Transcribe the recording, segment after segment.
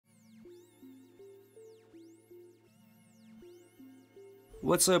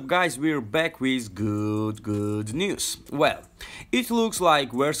What's up guys, we're back with good news. Well, it looks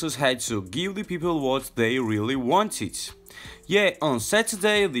like Verzuz had to give the people what they really wanted. Yeah, on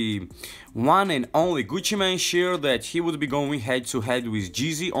Saturday, the one and only Gucci Mane shared that he would be going head to head with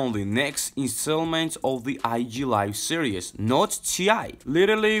Jeezy on the next installment of the IG Live series, not T.I.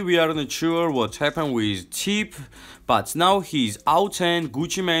 Literally, we are not sure what happened with Tip, but now he's out and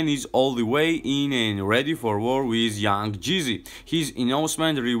Gucci Mane is all the way in and ready for war with young Jeezy. His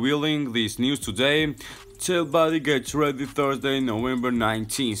announcement revealing this news today. Tell buddy get ready Thursday, November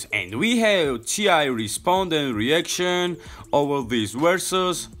 19th, and we have T.I. respond and reaction over this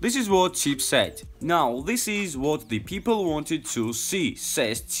Verzuz. This is what Tip said. Now this is what the people wanted to see,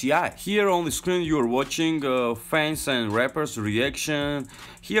 says T.I. Here on the screen you are watching fans and rappers reaction.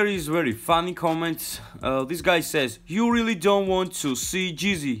 Here is very funny comment. This guy says, "You really don't want to see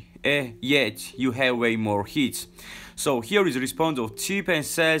Jeezy, yet you have way more hits." So here is the response of Tip and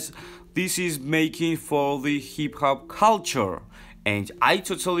says, "This is making for the hip-hop culture." And I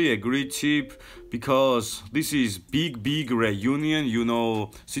totally agree, Tip, because this is big reunion, you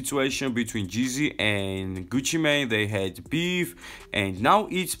know, situation between Jeezy and Gucci Mane. They had beef and now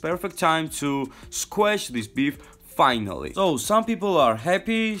it's perfect time to squash this beef finally. So some people are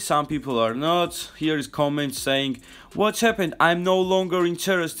happy, some people are not. Here is comment saying, "What's happened? I'm no longer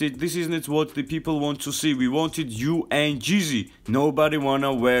interested. This isn't what the people want to see. We wanted you and Jeezy. Nobody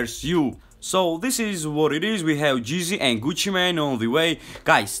wanna where's you." So this is what it is. We have Jeezy and Gucci Mane on the way.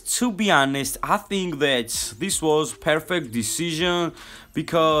 Guys, to be honest, I think that this was perfect decision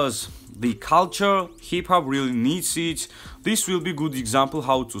because the culture, hip-hop really needs it. This will be good example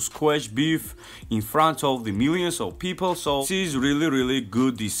how to squash beef in front of the millions of people. So this is really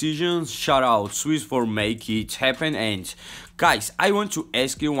good decision. Shout out Swiss for make it happen. And guys, I want to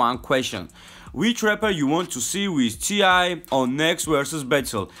ask you one question. Which rapper you want to see with T.I. on next Verzuz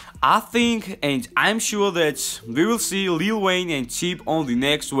battle? I think and I'm sure that we will see Lil Wayne and Tip on the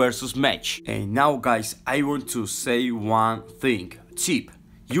next Verzuz match. And now guys, I want to say one thing. Tip,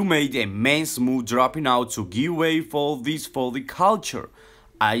 you made a man's move dropping out to give way for this for the culture.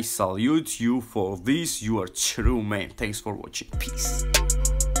 I salute you for this. You are true man. Thanks for watching. Peace.